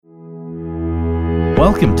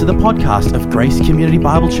Welcome to the podcast of Grace Community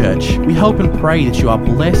Bible Church. We hope and pray that you are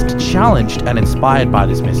blessed, challenged, and inspired by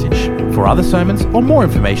this message. For other sermons or more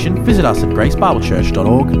information, visit us at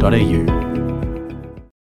gracebiblechurch.org.au.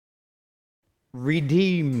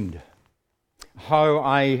 Redeemed. How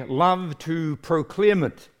I love to proclaim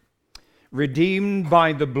it. Redeemed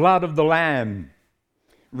by the blood of the Lamb.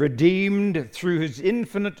 Redeemed through his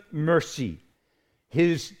infinite mercy.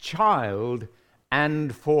 His child,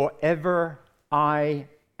 and forever I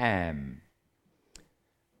am.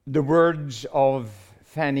 The words of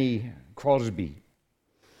Fanny Crosby.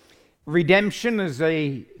 Redemption is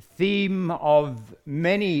a theme of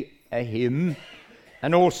many a hymn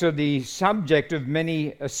and also the subject of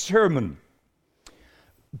many a sermon.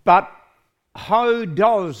 But how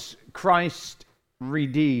does Christ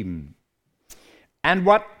redeem? And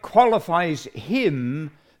what qualifies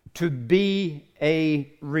him to be a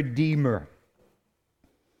redeemer?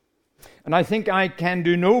 And I think I can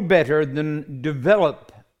do no better than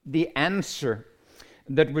develop the answer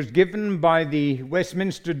that was given by the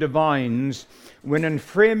Westminster Divines when in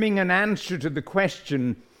framing an answer to the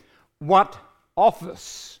question, what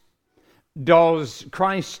office does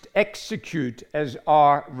Christ execute as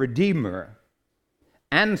our Redeemer?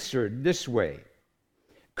 Answered this way: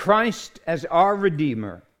 Christ as our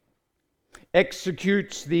Redeemer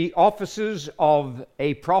executes the offices of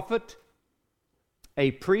a prophet,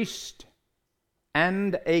 a priest,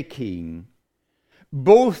 and a king,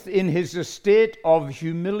 both in his estate of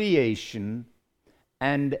humiliation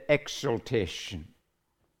and exaltation.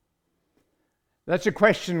 That's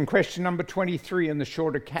question number 23 in the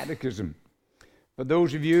Shorter Catechism. For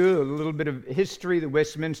those of you, a little bit of history, the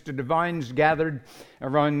Westminster Divines gathered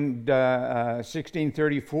around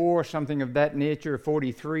 1634, something of that nature,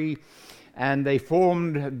 43, and they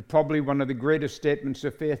formed probably one of the greatest statements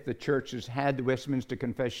of faith the church has had, the Westminster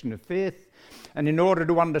Confession of Faith. And in order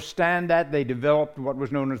to understand that, they developed what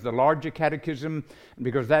was known as the Larger Catechism. And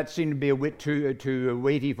because that seemed to be a bit too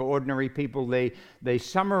weighty for ordinary people, they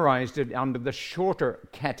summarized it under the Shorter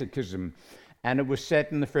Catechism. And it was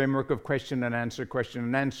set in the framework of question and answer.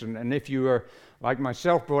 And if you were, like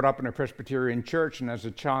myself, brought up in a Presbyterian church, and as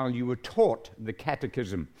a child you were taught the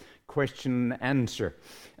catechism, question and answer.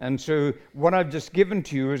 And so what I've just given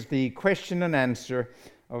to you is the question and answer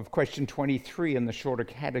of question 23 in the Shorter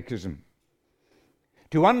Catechism.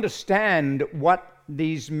 To understand what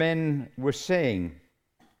these men were saying,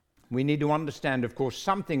 we need to understand, of course,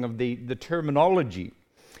 something of the terminology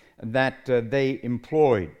that they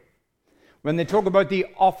employed. When they talk about the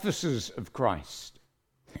offices of Christ,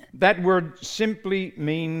 that word simply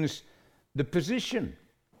means the position,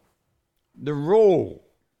 the role,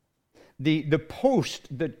 the post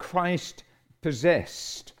that Christ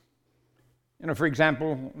possessed. You know, for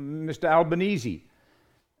example, Mr. Albanese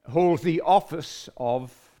holds the office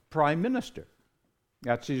of Prime Minister.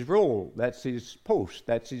 That's his role, that's his post,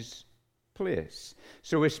 that's his place.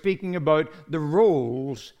 So we're speaking about the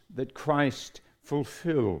roles that Christ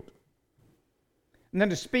fulfilled. And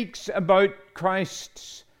then it speaks about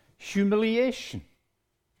Christ's humiliation.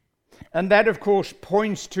 And that, of course,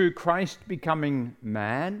 points to Christ becoming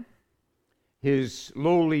man, his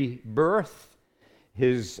lowly birth,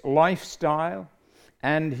 his lifestyle,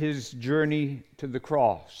 and his journey to the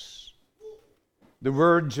cross. The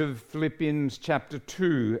words of Philippians chapter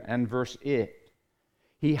 2 and verse 8.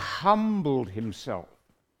 He humbled himself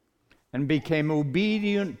and became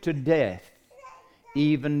obedient to death,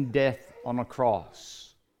 even death on a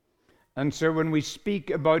cross. And so when we speak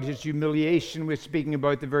about his humiliation, we're speaking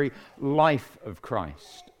about the very life of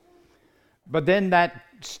Christ. But then that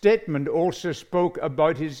statement also spoke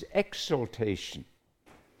about his exaltation.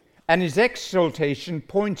 And his exaltation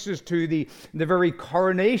points us to the very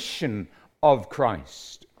coronation of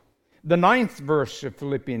Christ. The 9th verse of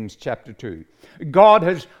Philippians chapter 2. God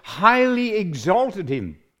has highly exalted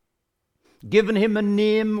him, given him a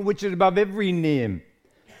name which is above every name,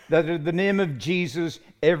 that at the name of Jesus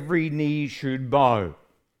every knee should bow.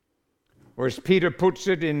 Or as Peter puts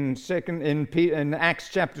it in Acts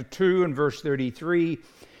chapter 2 and verse 33,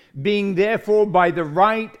 being therefore by the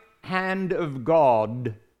right hand of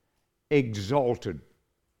God exalted.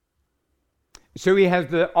 So he has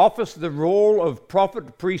the office, the role of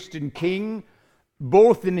prophet, priest, and king,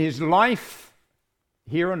 both in his life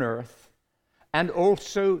here on earth and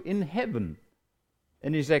also in heaven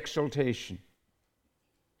in his exaltation.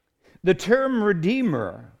 The term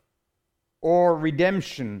Redeemer or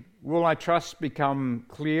redemption will, I trust, become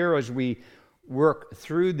clear as we work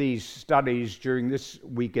through these studies during this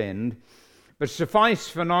weekend. But suffice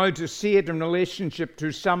for now to see it in relationship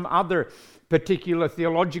to some other particular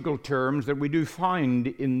theological terms that we do find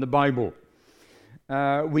in the Bible.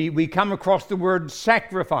 we come across the word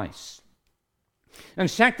sacrifice. And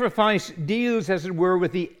sacrifice deals, as it were,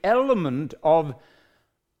 with the element of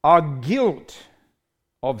our guilt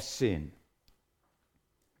of sin.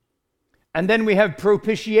 And then we have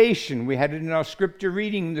propitiation. We had it in our scripture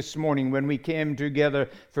reading this morning when we came together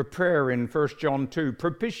for prayer in 1 John 2.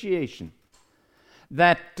 Propitiation.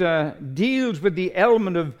 That deals with the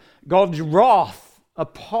element of God's wrath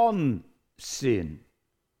upon sin.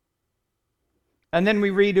 And then we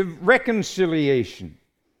read of reconciliation,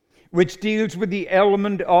 which deals with the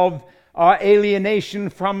element of our alienation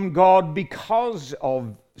from God because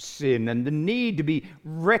of sin and the need to be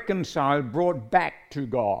reconciled, brought back to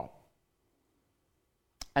God.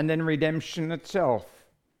 And then redemption itself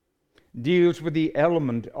deals with the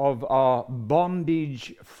element of our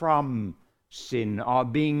bondage from sin, our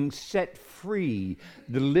being set free,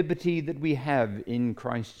 the liberty that we have in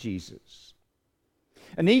Christ Jesus.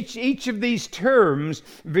 And each of these terms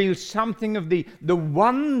reveals something of the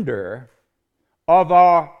wonder of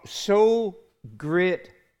our so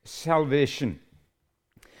great salvation.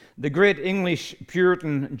 The great English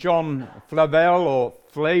Puritan John Flavel, or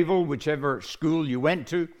Flavel, whichever school you went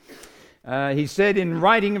to, he said in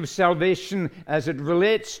writing of salvation as it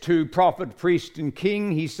relates to prophet, priest, and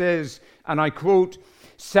king, he says, and I quote,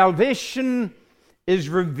 "Salvation is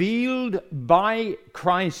revealed by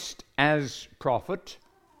Christ as prophet,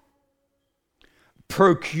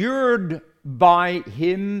 procured by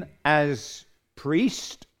him as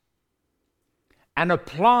priest, and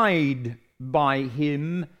applied by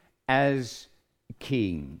him as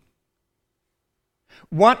king.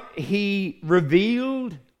 What he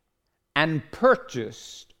revealed and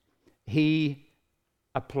purchased, he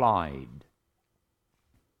applied."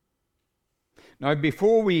 Now,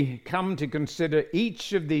 before we come to consider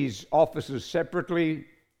each of these offices separately,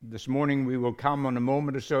 this morning we will come on a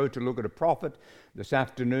moment or so to look at a prophet, this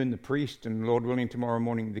afternoon the priest, and Lord willing tomorrow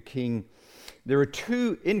morning the king. There are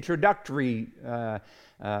two introductory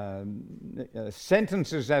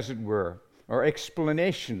sentences, as it were, or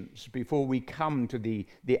explanations before we come to the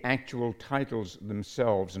actual titles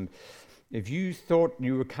themselves. And if you thought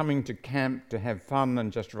you were coming to camp to have fun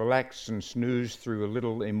and just relax and snooze through a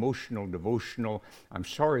little emotional devotional, I'm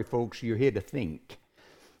sorry, folks, you're here to think.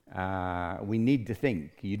 We need to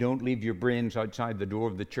think. You don't leave your brains outside the door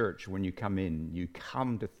of the church when you come in. You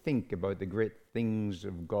come to think about the great things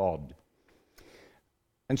of God.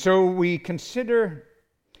 And so we consider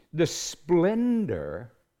the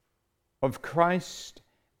splendor of Christ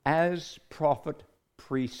as prophet,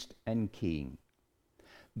 priest, and king.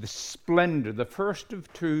 The splendor, the first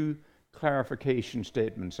of two clarification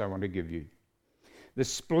statements I want to give you. The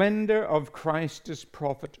splendor of Christ as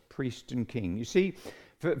prophet, priest, and king. You see,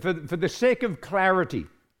 for the sake of clarity,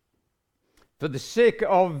 for the sake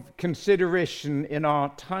of consideration in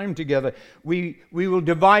our time together, we will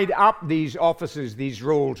divide up these offices, these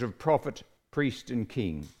roles of prophet, priest, and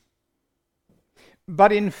king.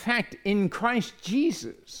 But in fact, in Christ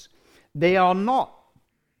Jesus, they are not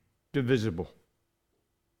divisible.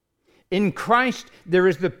 In Christ, there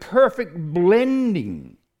is the perfect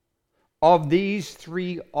blending of these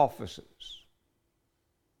three offices.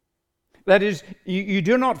 That is, you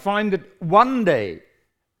do not find that one day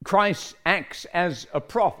Christ acts as a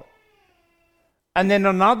prophet, and then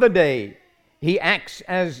another day he acts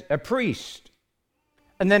as a priest,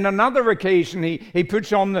 and then another occasion he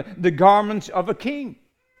puts on the garments of a king.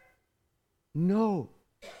 No.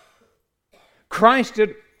 Christ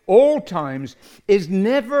at all times is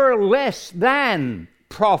never less than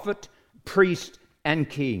prophet, priest, and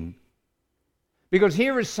king. Because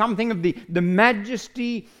here is something of the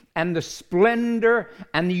majesty and the splendor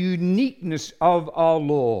and the uniqueness of our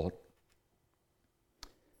Lord.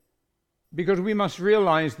 Because we must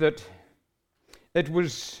realize that it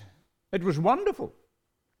was wonderful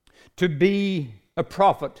to be a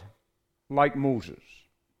prophet like Moses.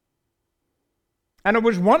 And it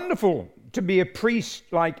was wonderful to be a priest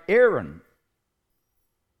like Aaron.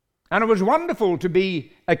 And it was wonderful to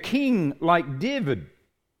be a king like David.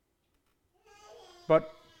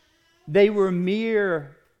 But they were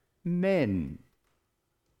mere men.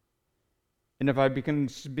 And if I can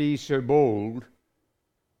be so bold,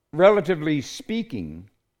 relatively speaking,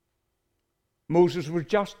 Moses was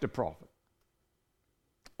just a prophet,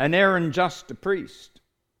 and Aaron just a priest,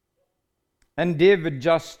 and David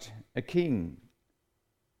just a king.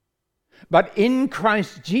 But in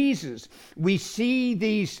Christ Jesus, we see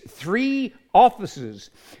these three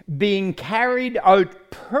offices being carried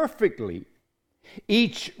out perfectly.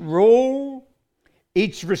 Each role,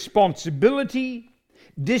 each responsibility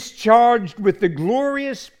discharged with the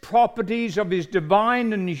glorious properties of his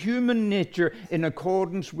divine and human nature in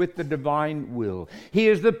accordance with the divine will. He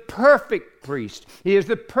is the perfect priest. He is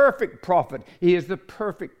the perfect prophet. He is the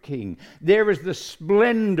perfect king. There is the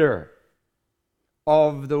splendor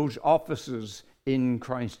of those offices in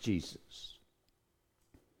Christ Jesus.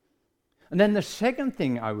 And then the second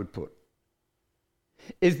thing I would put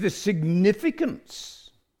is the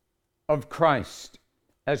significance of Christ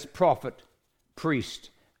as prophet, priest,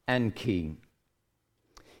 and king.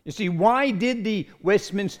 You see, why did the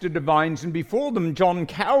Westminster Divines, and before them John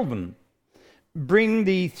Calvin, bring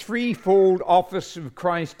the threefold office of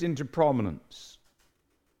Christ into prominence?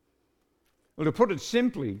 Well, to put it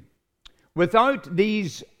simply, without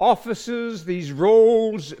these offices, these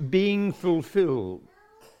roles being fulfilled,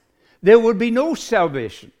 there would be no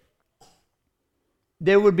salvation.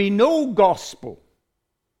 There would be no gospel.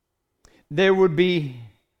 There would be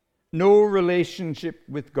no relationship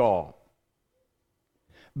with God.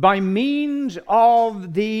 By means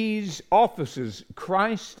of these offices,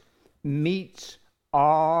 Christ meets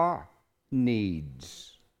our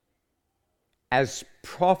needs. As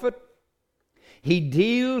prophet, he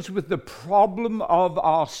deals with the problem of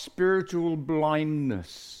our spiritual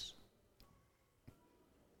blindness.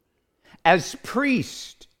 As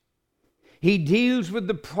priest, he deals with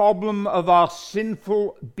the problem of our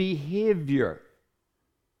sinful behavior.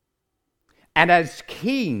 And as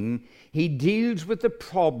king, he deals with the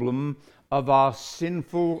problem of our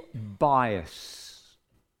sinful bias.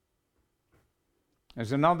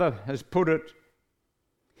 As another has put it,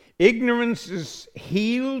 ignorance is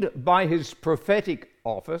healed by his prophetic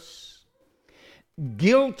office,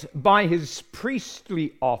 guilt by his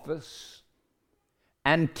priestly office,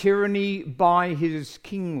 and tyranny by his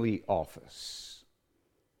kingly office.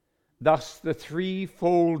 Thus the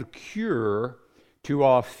threefold cure to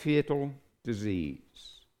our fatal disease.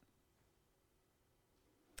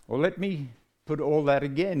 Well, let me put all that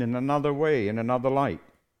again in another way, in another light.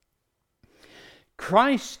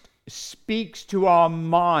 Christ speaks to our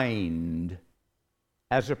mind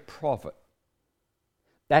as a prophet.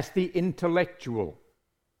 That's the intellectual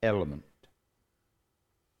element.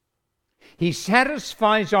 He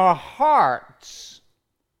satisfies our hearts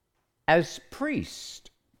as priest.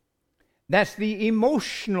 That's the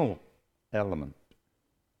emotional element.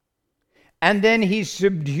 And then he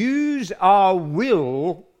subdues our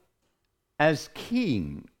will as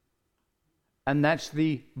king. And that's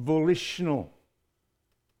the volitional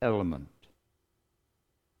element.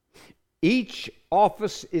 Each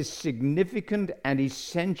office is significant and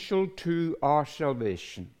essential to our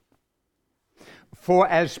salvation. For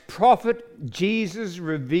as prophet, Jesus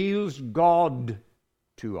reveals God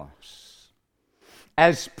to us.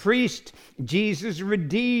 As priest, Jesus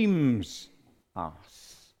redeems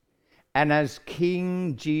us. And as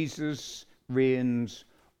king, Jesus reigns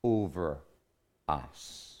over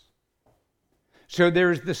us. So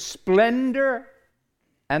there is the splendor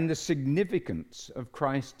and the significance of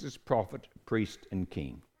Christ as prophet, priest, and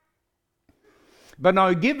king. But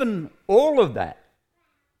now, given all of that,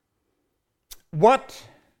 what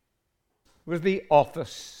was the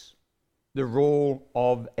office, the role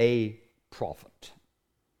of a prophet?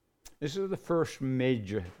 This is the first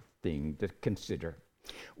major thing to consider.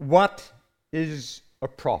 What is a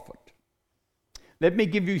prophet? Let me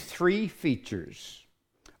give you three features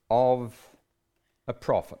of a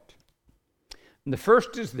prophet. And the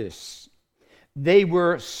first is this: they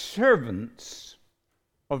were servants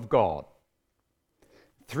of God.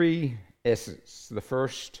 Three S's. The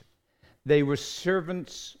first, they were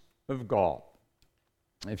servants of God.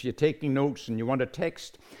 If you're taking notes and you want a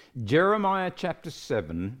text, Jeremiah chapter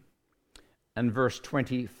 7 and verse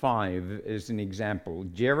 25 is an example.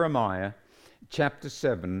 Jeremiah chapter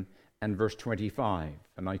 7 and verse 25.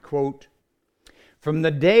 And I quote, "From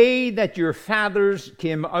the day that your fathers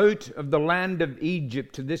came out of the land of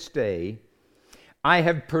Egypt to this day, I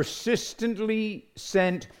have persistently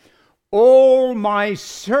sent all my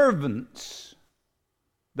servants,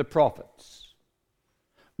 the prophets,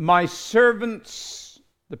 my servants,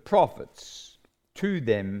 the prophets, to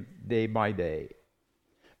them day by day."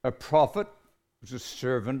 A prophet was a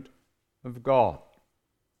servant of God.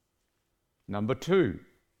 Number two,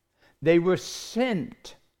 they were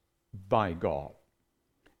sent by God.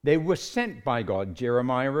 They were sent by God.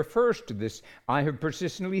 Jeremiah refers to this. I have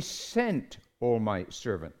persistently sent all my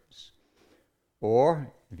servants.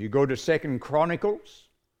 Or, if you go to 2 Chronicles,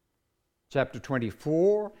 chapter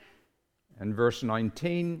 24 and verse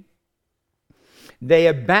 19, they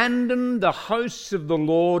abandoned the house of the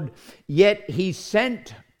Lord, yet he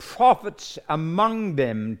sent prophets among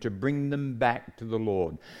them to bring them back to the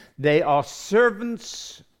Lord. They are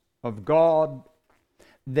servants of God.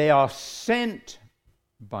 They are sent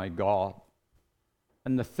by God.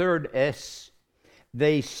 And the third S,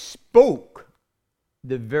 they spoke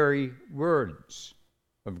the very words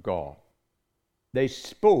of God. They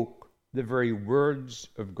spoke the very words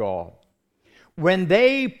of God. When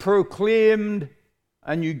they proclaimed,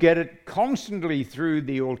 and you get it constantly through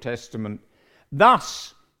the Old Testament,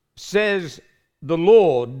 thus says the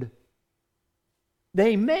Lord,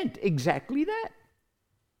 they meant exactly that.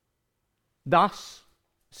 Thus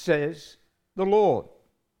says the Lord.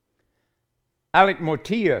 Alec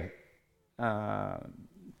Motia,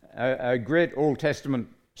 a great Old Testament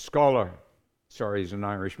scholar, sorry, he's an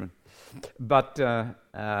Irishman, but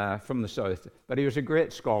from the South, but he was a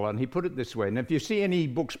great scholar, and he put it this way, and if you see any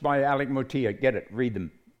books by Alec Motia, get it, read them,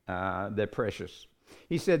 they're precious.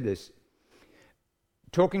 He said this,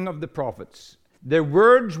 talking of the prophets, their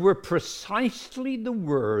words were precisely the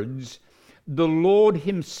words the Lord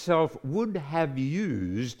himself would have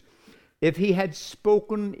used if he had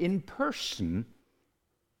spoken in person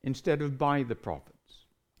instead of by the prophets.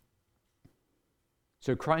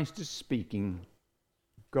 So Christ is speaking,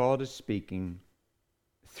 God is speaking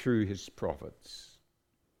through his prophets.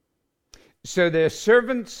 So they're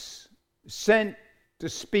servants sent to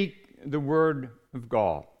speak the word of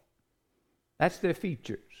God. That's their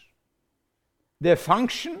features. Their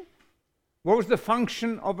function, what was the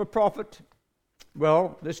function of a prophet?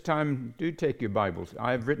 Well, this time, do take your Bibles.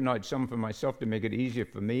 I've written out some for myself to make it easier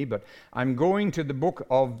for me, but I'm going to the book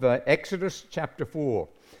of Exodus chapter 4.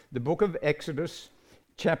 The book of Exodus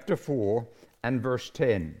chapter 4 and verse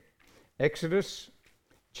 10. Exodus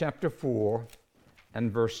chapter 4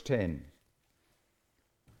 and verse 10.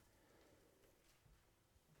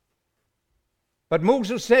 But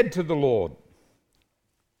Moses said to the Lord,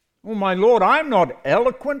 "Oh, my Lord, I'm not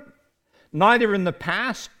eloquent, neither in the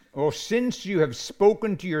past or since you have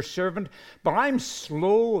spoken to your servant, but I'm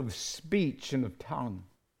slow of speech and of tongue."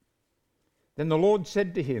 Then the Lord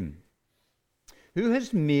said to him, "Who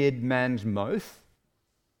has made man's mouth?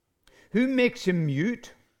 Who makes him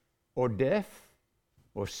mute or deaf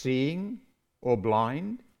or seeing or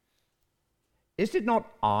blind? Is it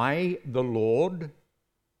not I, the Lord?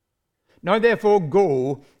 Now therefore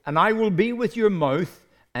go, and I will be with your mouth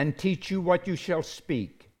and teach you what you shall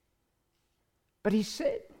speak." But he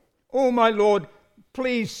said, "Oh, my Lord,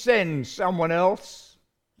 please send someone else."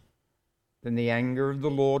 Then the anger of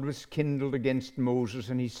the Lord was kindled against Moses,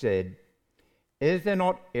 and he said, "Is there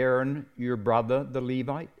not Aaron, your brother, the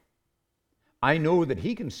Levite? I know that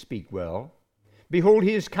he can speak well. Behold,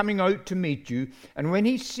 he is coming out to meet you, and when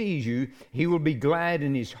he sees you, he will be glad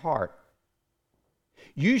in his heart.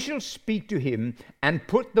 You shall speak to him and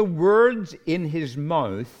put the words in his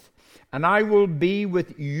mouth, and I will be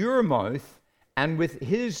with your mouth and with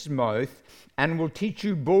his mouth, and will teach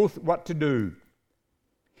you both what to do.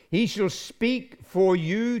 He shall speak for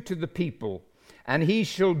you to the people, and he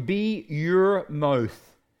shall be your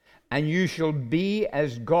mouth, and you shall be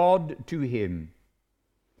as God to him.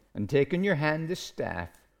 And take in your hand the staff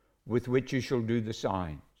with which you shall do the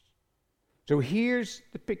signs." So here's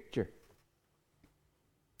the picture.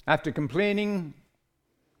 After complaining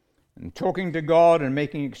and talking to God and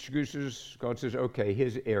making excuses, God says, "Okay,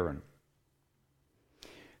 here's Aaron.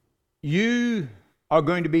 You are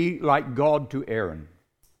going to be like God to Aaron.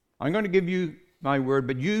 I'm going to give you my word,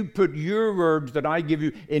 but you put your words that I give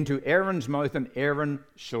you into Aaron's mouth, and Aaron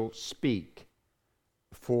shall speak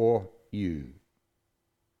for you."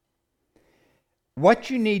 What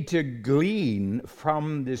you need to glean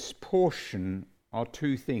from this portion are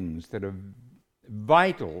two things that are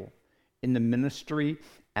vital in the ministry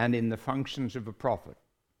and in the functions of a prophet.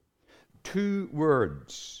 Two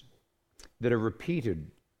words that are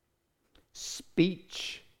repeated: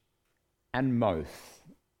 speech and mouth.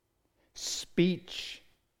 Speech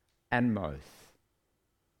and mouth.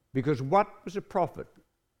 Because what was a prophet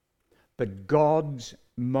but God's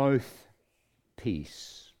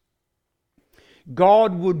mouthpiece?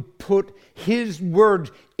 God would put his words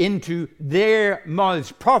into their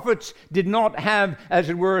mouths. Prophets did not have, as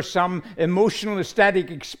it were, some emotional, ecstatic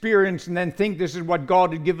experience and then think this is what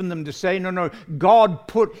God had given them to say. No. God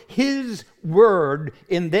put his word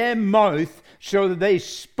in their mouth so that they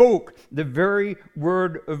spoke the very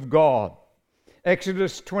word of God.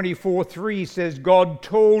 Exodus 24:3 says, God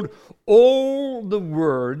told all the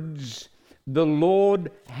words the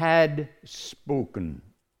Lord had spoken.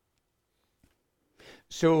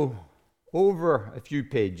 So, over a few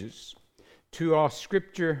pages to our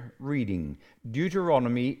scripture reading,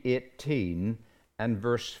 Deuteronomy 18 and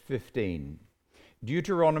verse 15.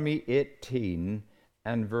 Deuteronomy 18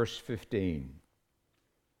 and verse 15.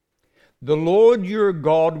 The Lord your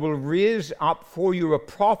God will raise up for you a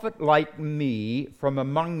prophet like me from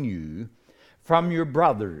among you, from your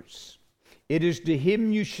brothers. It is to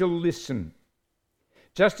him you shall listen.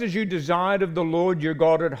 Just as you desired of the Lord your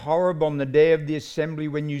God at Horeb on the day of the assembly,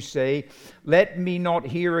 when you say, let me not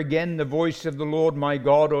hear again the voice of the Lord my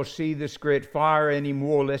God, or see this great fire any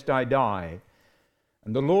more, lest I die.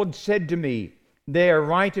 And the Lord said to me, they are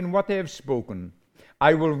right in what they have spoken.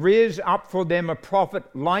 I will raise up for them a prophet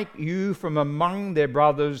like you from among their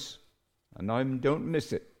brothers. And don't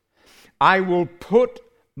miss it. I will put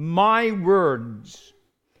my words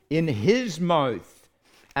in his mouth,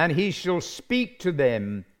 and he shall speak to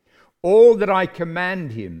them all that I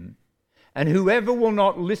command him. And whoever will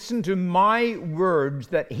not listen to my words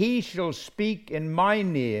that he shall speak in my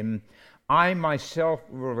name, I myself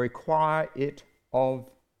will require it of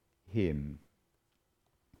him.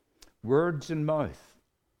 Words and mouth.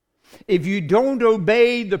 If you don't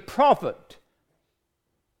obey the prophet,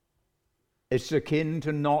 it's akin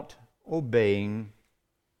to not obeying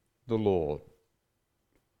the Lord.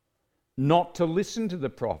 Not to listen to the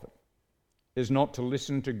prophet is not to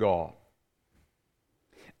listen to God.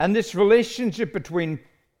 And this relationship between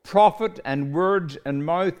prophet and words and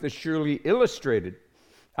mouth is surely illustrated.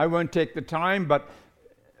 I won't take the time, but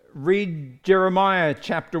read Jeremiah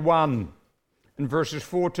chapter 1 and verses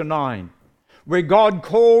 4 to 9, where God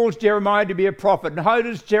calls Jeremiah to be a prophet. And how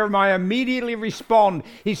does Jeremiah immediately respond?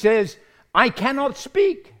 He says, I cannot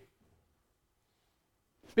speak.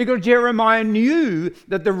 Because Jeremiah knew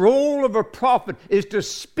that the role of a prophet is to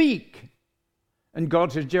speak. And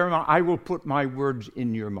God says, Jeremiah, I will put my words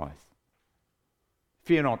in your mouth.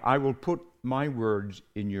 Fear not, I will put my words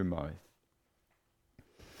in your mouth.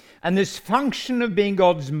 And this function of being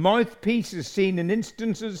God's mouthpiece is seen in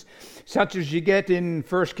instances such as you get in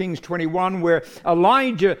 1 Kings 21, where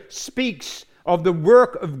Elijah speaks of the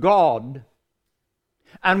work of God.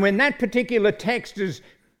 And when that particular text is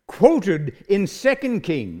quoted in 2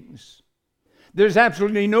 Kings, there's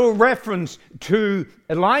absolutely no reference to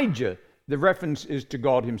Elijah. The reference is to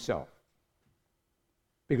God himself.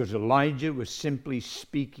 Because Elijah was simply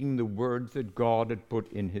speaking the words that God had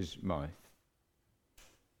put in his mouth.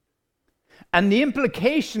 And the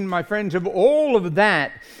implication, my friends, of all of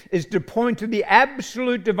that is to point to the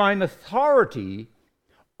absolute divine authority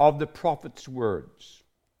of the prophet's words.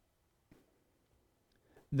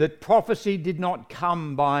 That prophecy did not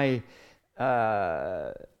come by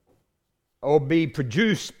or be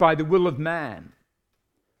produced by the will of man.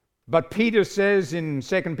 But Peter says in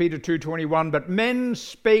 2 Peter 2:21, but men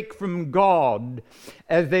spake from God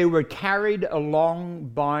as they were carried along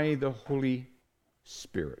by the Holy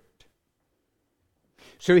Spirit.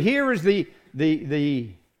 So here is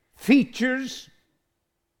the features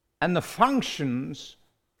and the functions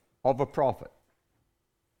of a prophet.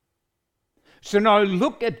 So now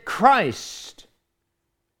look at Christ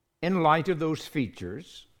in light of those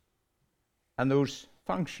features and those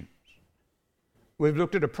functions. We've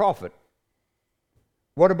looked at a prophet.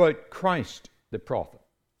 What about Christ the prophet?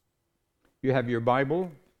 You have your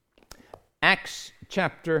Bible. Acts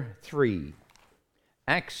chapter 3.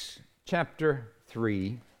 Acts chapter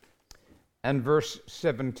 3 and verse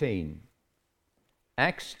 17.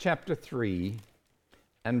 Acts chapter 3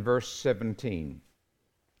 and verse 17.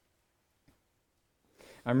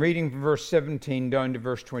 I'm reading from verse 17 down to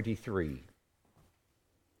verse 23.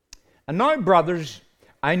 And now, brothers,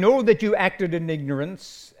 I know that you acted in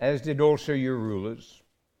ignorance, as did also your rulers.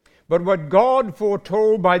 But what God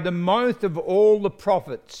foretold by the mouth of all the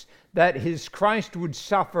prophets, that his Christ would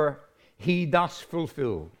suffer, he thus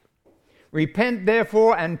fulfilled. Repent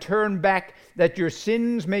therefore and turn back, that your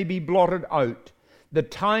sins may be blotted out, the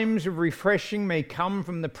times of refreshing may come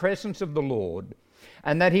from the presence of the Lord,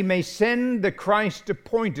 and that he may send the Christ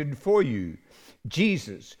appointed for you,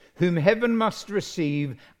 Jesus, whom heaven must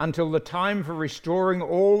receive until the time for restoring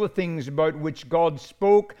all the things about which God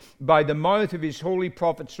spoke by the mouth of his holy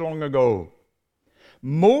prophets long ago.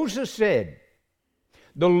 Moses said,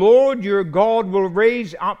 the Lord your God will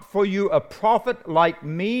raise up for you a prophet like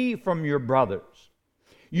me from your brothers.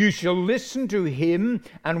 You shall listen to him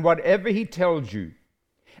and whatever he tells you.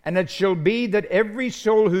 And it shall be that every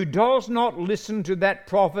soul who does not listen to that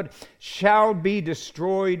prophet shall be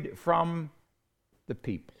destroyed from the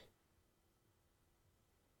people.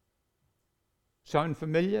 Sound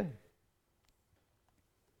familiar?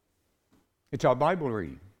 It's our Bible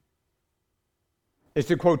reading.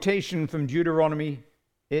 It's a quotation from Deuteronomy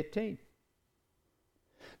 18.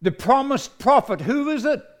 The promised prophet, who is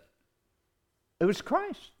it? It was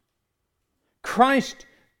Christ. Christ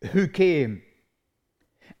who came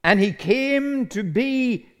and he came to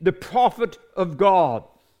be the prophet of God.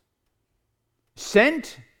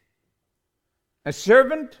 Sent, a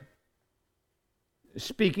servant,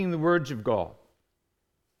 speaking the words of God.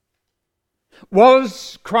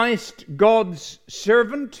 Was Christ God's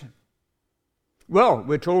servant? Well,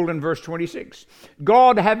 we're told in verse 26,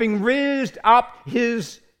 God having raised up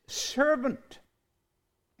his servant.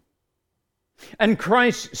 And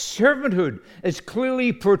Christ's servanthood is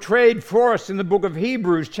clearly portrayed for us in the book of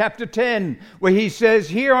Hebrews, chapter 10, where he says,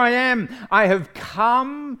 "Here I am, I have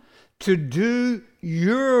come to do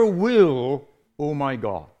your will, O my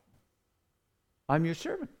God." I'm your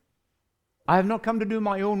servant. I have not come to do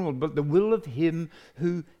my own will, but the will of him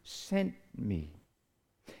who sent me.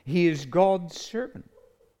 He is God's servant.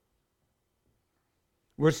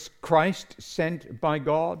 Was Christ sent by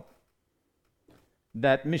God?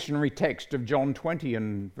 That missionary text of John 20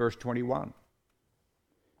 and verse 21.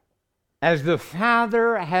 As the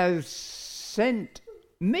Father has sent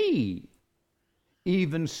me,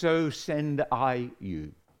 even so send I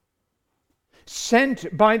you.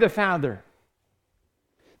 Sent by the Father.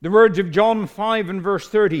 The words of John 5 and verse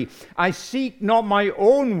 30, I seek not my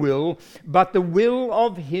own will, but the will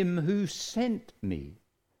of him who sent me.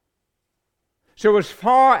 So as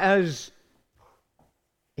far as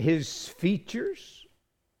his features,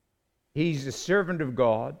 he's a servant of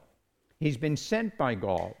God. He's been sent by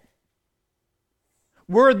God.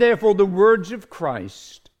 Were therefore the words of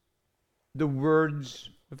Christ the words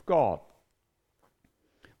of God?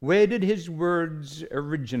 Where did his words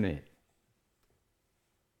originate?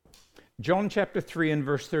 John chapter 3 and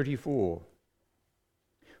verse 34.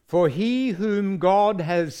 For he whom God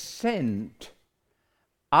has sent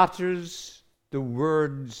utters the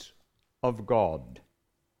words of God.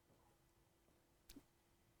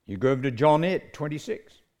 You go over to John 8,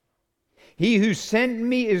 26. He who sent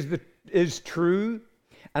me is true,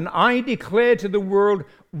 and I declare to the world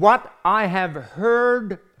what I have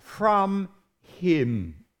heard from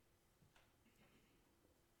him.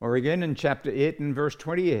 Or again in chapter 8 and verse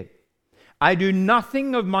 28. I do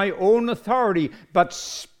nothing of my own authority, but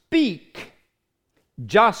speak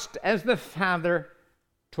just as the Father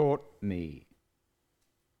taught me.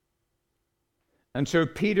 And so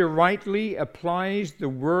Peter rightly applies the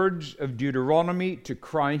words of Deuteronomy to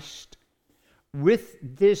Christ with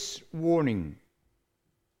this warning.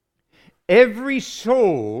 Every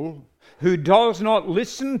soul who does not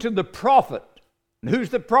listen to the prophet, and who's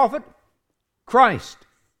the prophet? Christ.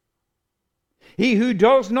 He who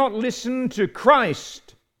does not listen to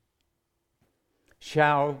Christ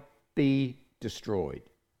shall be destroyed.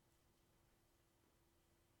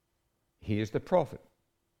 He is the prophet,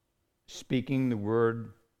 speaking the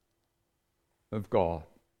word of God.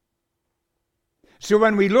 So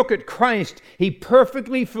when we look at Christ, he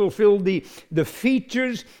perfectly fulfilled the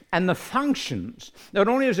features and the functions, not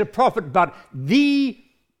only as a prophet, but the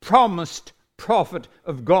promised prophet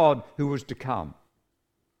of God who was to come.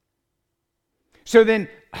 So then,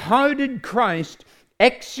 how did Christ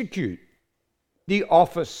execute the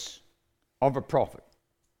office of a prophet?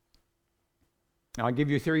 I'll give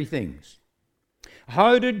you three things.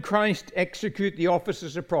 How did Christ execute the office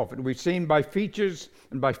as a prophet? We've seen by features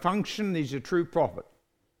and by function, he's a true prophet.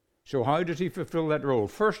 So how does he fulfill that role?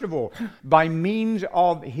 First of all, by means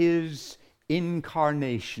of his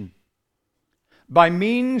incarnation. By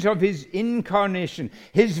means of his incarnation,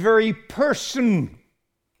 his very person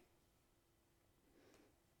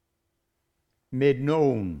made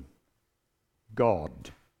known God.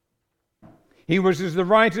 He was, as the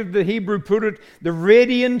writer of the Hebrew put it, the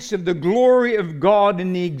radiance of the glory of God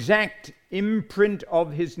in the exact imprint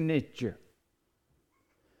of his nature.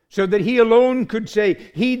 So that he alone could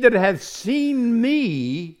say, he that hath seen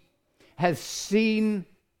me hath seen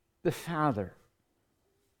the Father.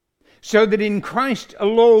 So that in Christ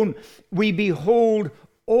alone we behold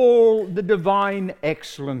all the divine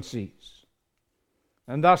excellencies.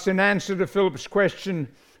 And thus, in answer to Philip's question,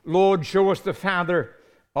 Lord, show us the Father,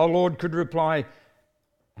 our Lord could reply,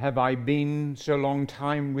 have I been so long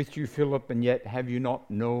time with you, Philip, and yet have you not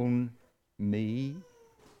known me?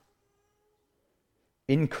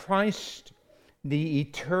 In Christ, the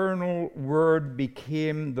eternal Word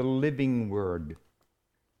became the living Word.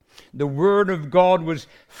 The Word of God was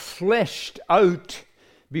fleshed out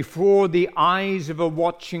before the eyes of a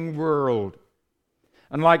watching world.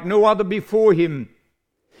 And like no other before him,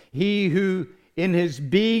 he who in his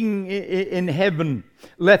being in heaven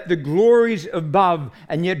left the glories above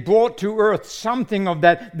and yet brought to earth something of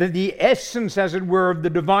that, the essence, as it were, of the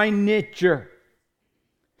divine nature.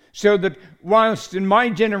 So that whilst in my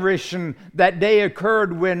generation that day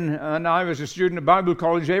occurred when I was a student at Bible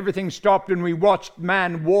college, everything stopped and we watched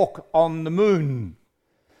man walk on the moon.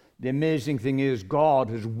 The amazing thing is God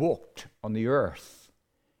has walked on the earth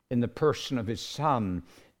in the person of his Son,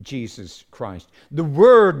 Jesus Christ. The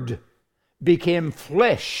Word became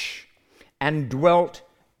flesh and dwelt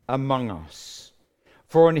among us.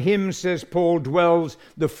 For in him, says Paul, dwells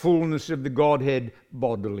the fullness of the Godhead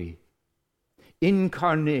bodily.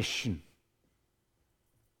 Incarnation.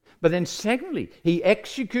 But then secondly, he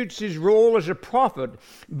executes his role as a prophet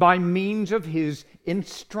by means of his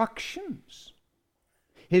instructions.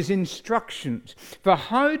 His instructions. For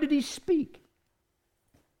how did he speak?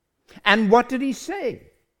 And what did he say?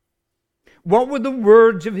 What were the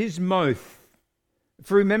words of his mouth?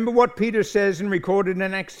 For remember what Peter says and recorded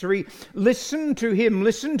in Acts 3, listen to him,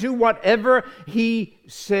 listen to whatever he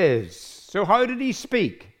says. So how did he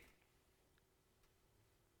speak?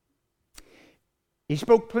 He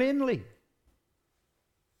spoke plainly.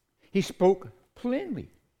 He spoke plainly.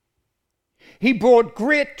 He brought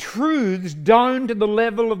great truths down to the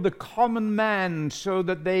level of the common man so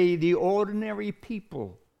that they, the ordinary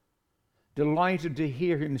people, delighted to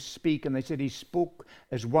hear him speak. And they said he spoke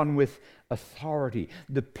as one with authority.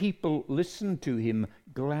 The people listened to him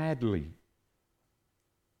gladly.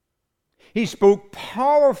 He spoke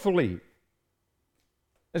powerfully.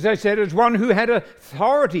 As I said, as one who had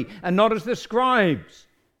authority and not as the scribes.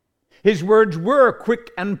 His words were quick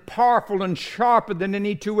and powerful and sharper than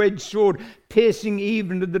any two-edged sword, piercing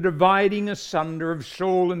even to the dividing asunder of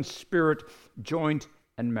soul and spirit, joint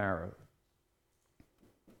and marrow.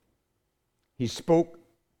 He spoke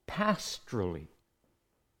pastorally.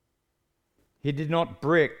 He did not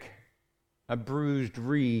break a bruised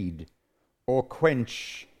reed or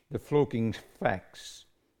quench the floating flax.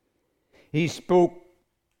 He spoke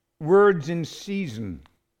words in season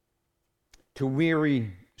to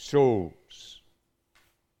weary souls.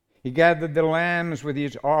 He gathered the lambs with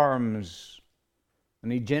his arms,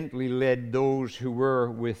 and he gently led those who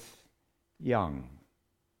were with young.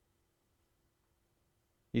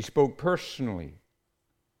 He spoke personally.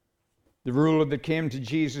 The ruler that came to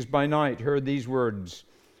Jesus by night heard these words,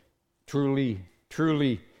 "Truly,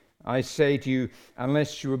 truly, I say to you,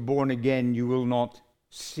 unless you are born again, you will not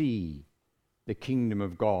see the kingdom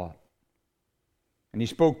of God." And he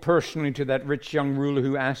spoke personally to that rich young ruler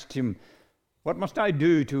who asked him, "What must I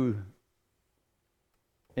do to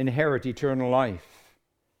inherit eternal life?"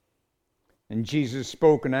 And Jesus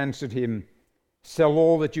spoke and answered him, "Sell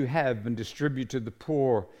all that you have and distribute to the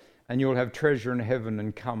poor, and you'll have treasure in heaven,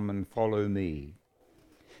 and come and follow me."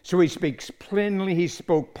 So he speaks plainly, he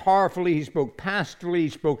spoke powerfully, he spoke pastorally, he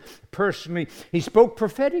spoke personally, he spoke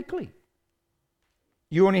prophetically.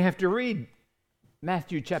 You only have to read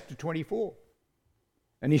Matthew chapter 24.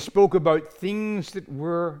 And he spoke about things that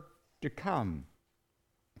were to come.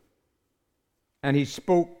 And he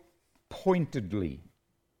spoke pointedly.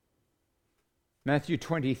 Matthew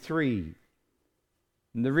 23,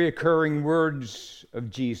 and the reoccurring words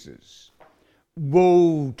of Jesus.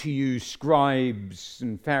 "Woe to you, scribes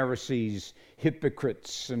and Pharisees,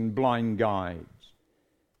 hypocrites and blind guides."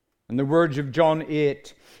 And the words of John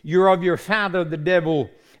 8, "You're of your father the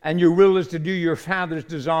devil, and your will is to do your father's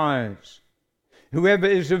desires. Whoever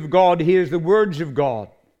is of God hears the words of God.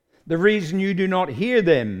 The reason you do not hear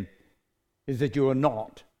them is that you are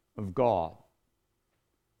not of God."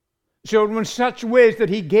 So in such ways that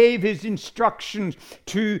he gave his instructions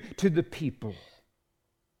to the people.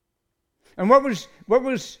 And what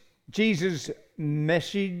was Jesus'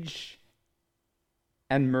 message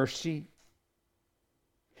and mercy?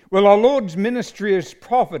 Well, our Lord's ministry as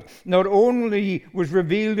prophet not only was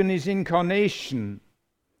revealed in his incarnation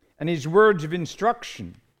and his words of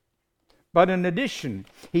instruction, but in addition,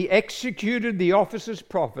 he executed the office as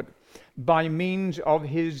prophet by means of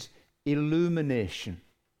his illumination.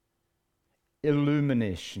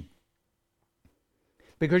 Illumination.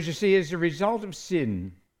 Because you see, as a result of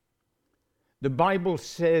sin, the Bible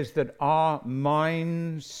says that our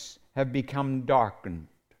minds have become darkened.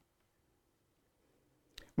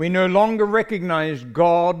 We no longer recognize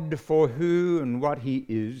God for who and what he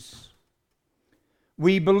is.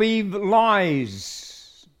 We believe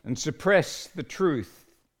lies and suppress the truth.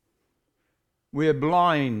 We are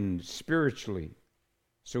blind spiritually,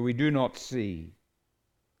 so we do not see.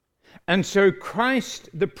 And so Christ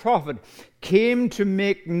the prophet came to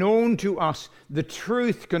make known to us the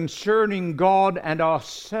truth concerning God and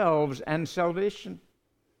ourselves and salvation.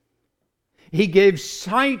 He gave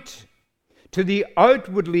sight to the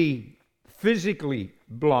outwardly, physically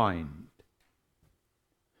blind.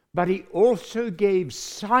 But he also gave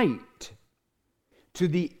sight to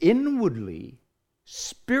the inwardly,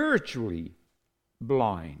 spiritually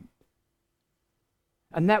blind.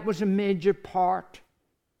 And that was a major part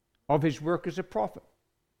of his work as a prophet.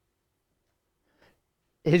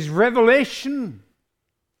 His revelation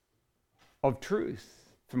of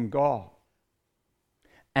truth from God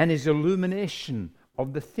and his illumination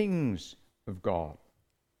of the things of God.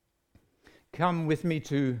 Come with me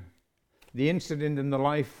to the incident in the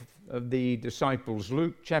life of the disciples,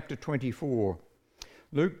 Luke chapter 24.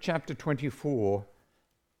 Luke chapter 24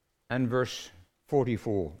 and verse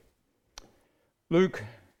 44. Luke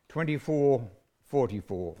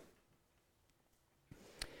 24:44.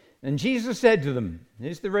 And Jesus said to them,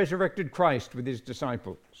 here's the resurrected Christ with his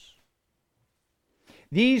disciples,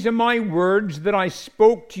 "These are my words that I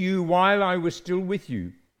spoke to you while I was still with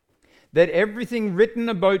you, that everything written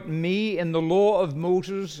about me in the law of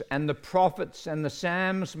Moses and the prophets and the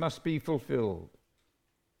Psalms must be fulfilled."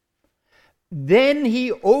 Then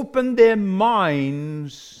he opened their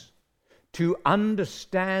minds to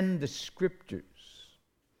understand the Scriptures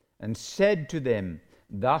and said to them,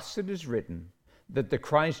 "Thus it is written, that the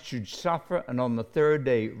Christ should suffer and on the third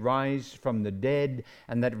day rise from the dead,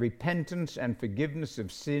 and that repentance and forgiveness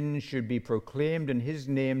of sins should be proclaimed in his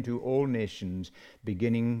name to all nations,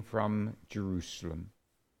 beginning from Jerusalem."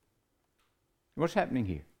 What's happening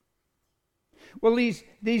here? Well,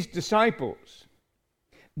 these disciples,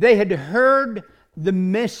 they had heard the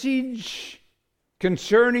message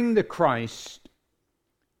concerning the Christ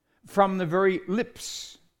from the very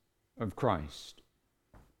lips of Christ.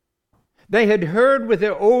 They had heard with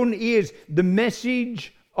their own ears the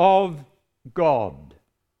message of God.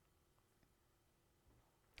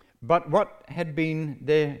 But what had been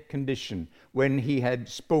their condition when he had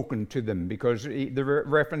spoken to them? Because the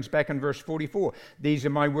reference back in verse 44, "These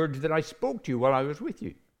are my words that I spoke to you while I was with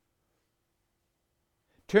you."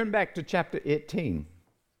 Turn back to chapter 18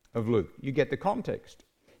 of Luke. You get the context.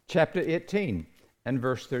 Chapter 18 and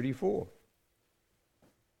verse 34.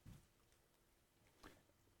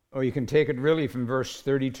 Or you can take it really from verse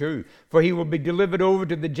 32. "For he will be delivered over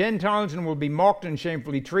to the Gentiles and will be mocked and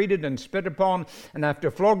shamefully treated and spit upon. And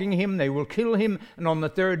after flogging him, they will kill him. And on the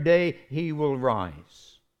third day, he will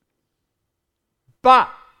rise."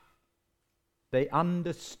 But they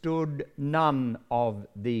understood none of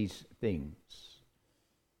these things.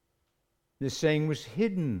 This saying was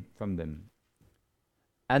hidden from them,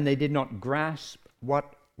 and they did not grasp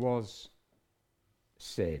what was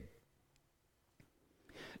said.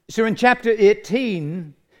 So in chapter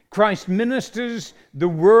 18, Christ ministers the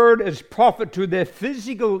word as prophet to their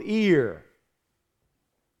physical ear.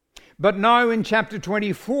 But now in chapter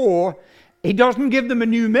 24, he doesn't give them a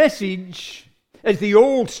new message as the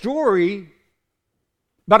old story,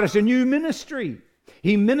 but as a new ministry.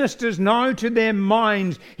 He ministers now to their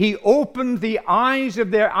minds. He opened the eyes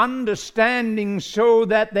of their understanding so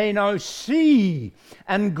that they now see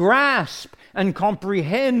and grasp and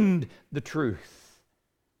comprehend the truth.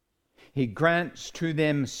 He grants to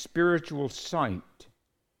them spiritual sight.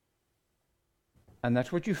 And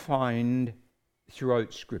that's what you find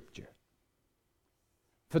throughout Scripture.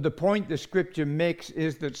 For the point the Scripture makes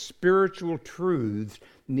is that spiritual truths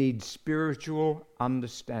need spiritual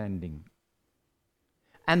understanding.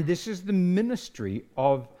 And this is the ministry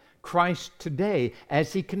of Christ today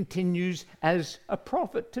as he continues as a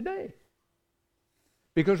prophet today.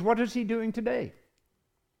 Because what is he doing today?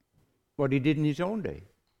 What he did in his own day.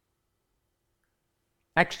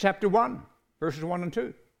 Acts chapter 1, verses 1 and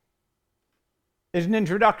 2 is an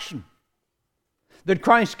introduction. That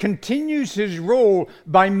Christ continues his role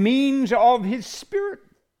by means of his Spirit.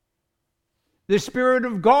 The Spirit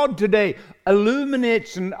of God today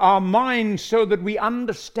illuminates our minds so that we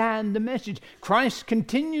understand the message. Christ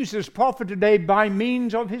continues as prophet today by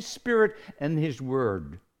means of his Spirit and his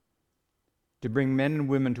Word to bring men and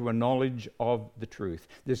women to a knowledge of the truth.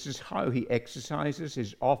 This is how he exercises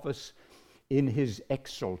his office in his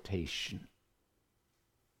exaltation,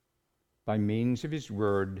 by means of his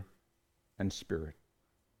Word and Spirit.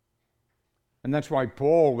 And that's why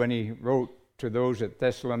Paul, when he wrote to those at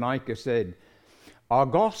Thessalonica, said, "Our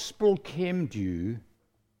gospel came to you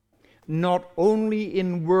not only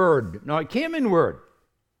in word." Now, it came in word.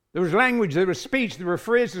 There was language, there was speech, there were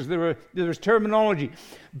phrases, there was terminology.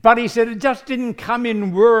 But he said it just didn't come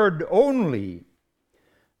in word only,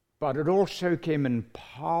 but it also came in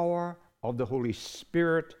power of the Holy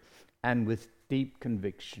Spirit and with deep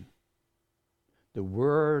conviction. The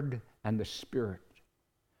Word and the Spirit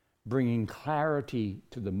bringing clarity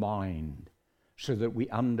to the mind so that we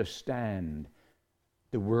understand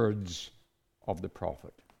the words of the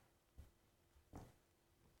prophet.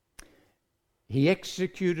 He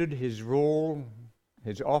executed his role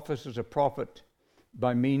his office as a prophet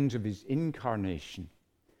by means of his incarnation,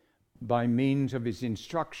 by means of his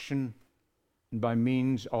instruction, and by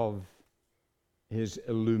means of his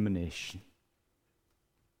illumination.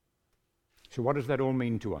 So what does that all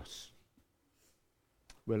mean to us?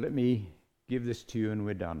 Well, let me give this to you and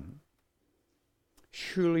we're done.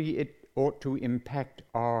 Surely it ought to impact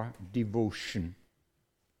our devotion.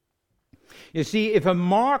 You see, if a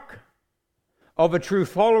mark of a true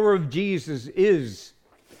follower of Jesus is,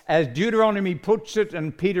 as Deuteronomy puts it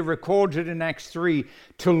and Peter records it in Acts 3,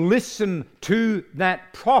 to listen to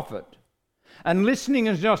that prophet. And listening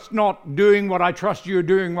is just not doing what I trust you're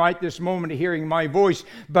doing right this moment, hearing my voice,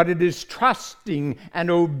 but it is trusting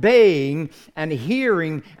and obeying and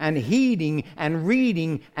hearing and heeding and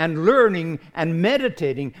reading and learning and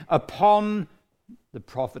meditating upon the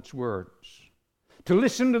prophet's words. To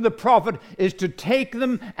listen to the prophet is to take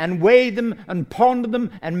them and weigh them and ponder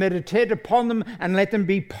them and meditate upon them and let them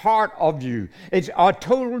be part of you. It's our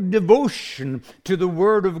total devotion to the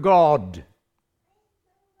Word of God.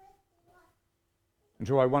 And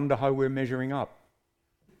so I wonder how we're measuring up.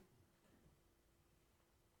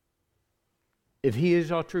 If he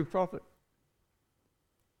is our true prophet,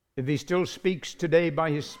 if he still speaks today by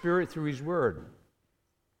his Spirit through his Word,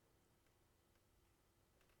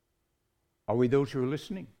 are we those who are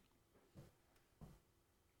listening?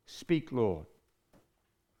 Speak, Lord.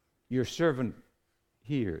 Your servant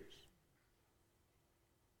hears.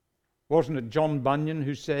 Wasn't it John Bunyan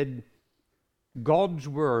who said, God's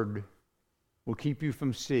Word will keep you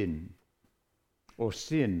from sin, or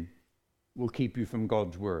sin will keep you from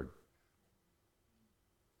God's Word?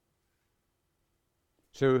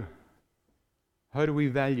 So, how do we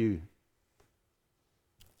value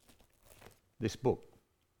this book?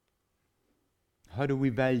 How do we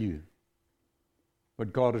value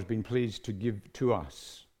what God has been pleased to give to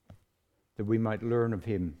us, that we might learn of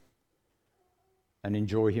him and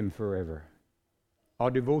enjoy him forever?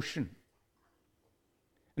 Our devotion.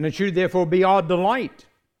 And it should therefore be our delight.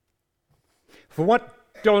 For what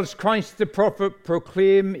does Christ the prophet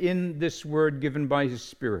proclaim in this word given by his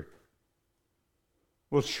Spirit?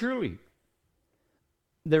 Well, surely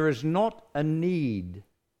there is not a need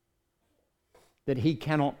that he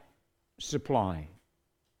cannot supply.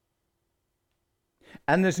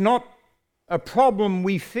 And there's not a problem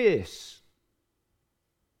we face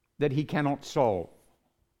that he cannot solve.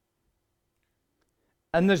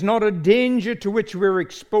 And there's not a danger to which we're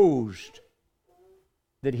exposed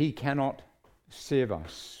that he cannot save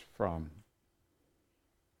us from.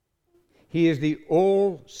 He is the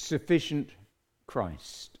all-sufficient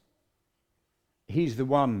Christ. He's the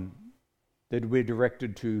one that we're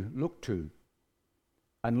directed to look to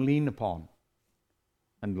and lean upon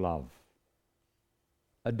and love.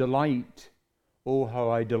 A delight. Oh, how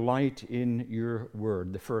I delight in your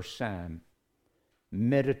word. The first Psalm.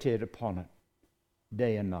 Meditate upon it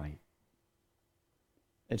day and night.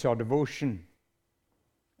 It's our devotion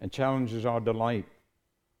and challenges our delight.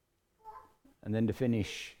 And then to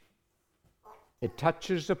finish, it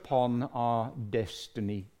touches upon our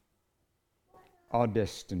destiny. Our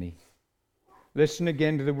destiny. Listen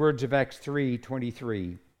again to the words of Acts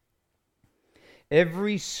 3:23.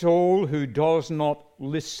 Every soul who does not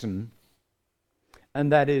listen, and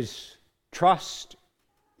that is trust,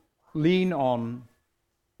 lean on,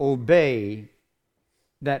 obey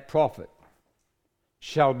that prophet,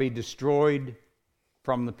 shall be destroyed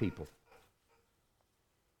from the people.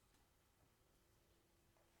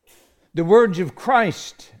 The words of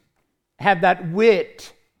Christ have that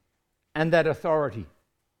weight and that authority.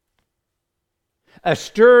 A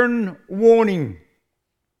stern warning,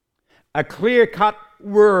 a clear-cut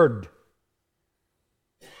word.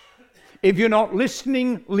 If you're not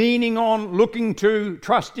listening, leaning on, looking to,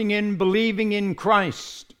 trusting in, believing in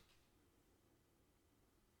Christ,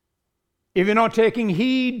 if you're not taking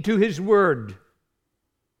heed to his word,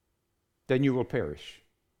 then you will perish.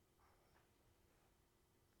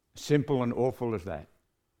 Simple and awful as that.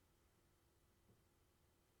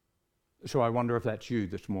 So I wonder if that's you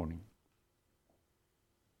this morning.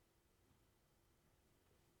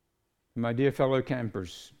 My dear fellow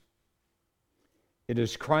campers, it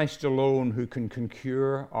is Christ alone who can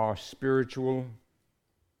cure our spiritual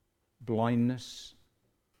blindness.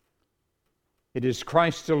 It is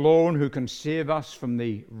Christ alone who can save us from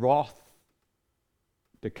the wrath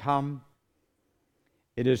to come.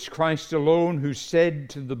 It is Christ alone who said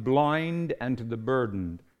to the blind and to the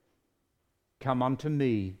burdened, "Come unto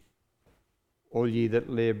me, all ye that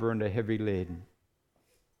labor and are heavy laden."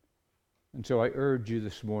 And so I urge you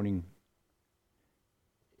this morning,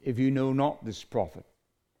 if you know not this prophet,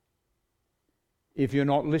 if you're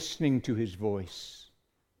not listening to his voice,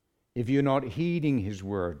 if you're not heeding his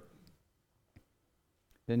word,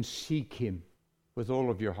 then seek him with all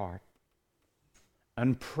of your heart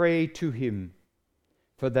and pray to him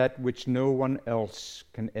for that which no one else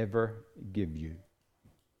can ever give you.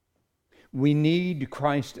 We need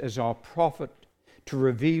Christ as our prophet to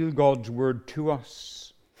reveal God's word to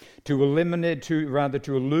us, to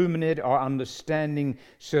illuminate our understanding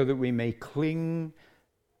so that we may cling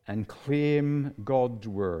and claim God's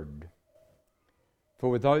word. For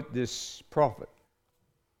without this prophet,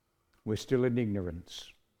 we're still in ignorance.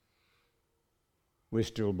 We're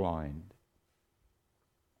still blind.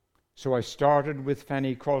 So I started with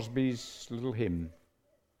Fanny Crosby's little hymn.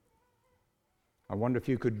 I wonder if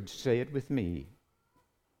you could say it with me.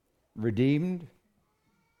 Redeemed,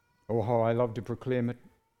 oh how I love to proclaim it.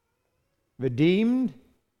 Redeemed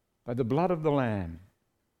by the blood of the Lamb.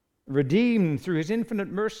 Redeemed through his infinite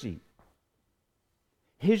mercy.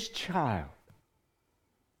 His child.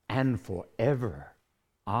 And forever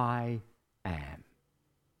I am.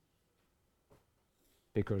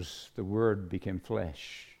 Because the Word became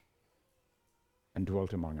flesh and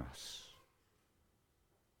dwelt among us.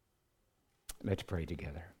 Let's pray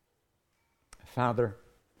together. Father,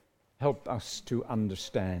 help us to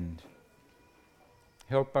understand.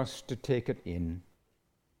 Help us to take it in.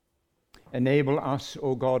 Enable us,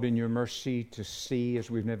 O God, in your mercy to see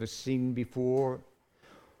as we've never seen before,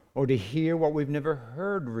 or to hear what we've never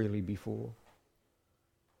heard really before.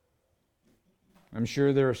 I'm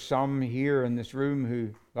sure there are some here in this room who,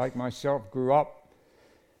 like myself, grew up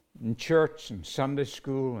in church and Sunday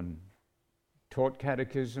school and taught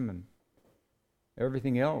catechism and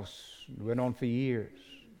everything else. It went on for years.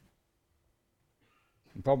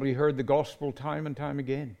 And probably heard the gospel time and time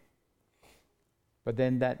again. But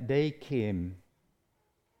then that day came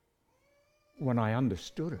when I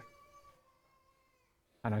understood it.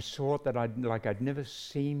 And I saw it like I'd never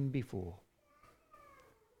seen before.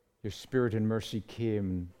 Your Spirit in mercy came,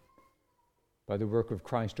 and by the work of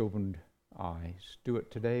Christ opened eyes. Do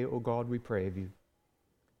it today, O God, we pray of you,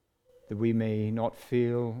 that we may not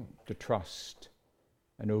fail to trust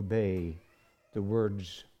and obey the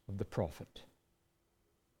words of the prophet.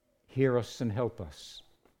 Hear us and help us.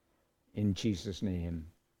 In Jesus' name,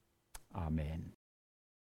 amen.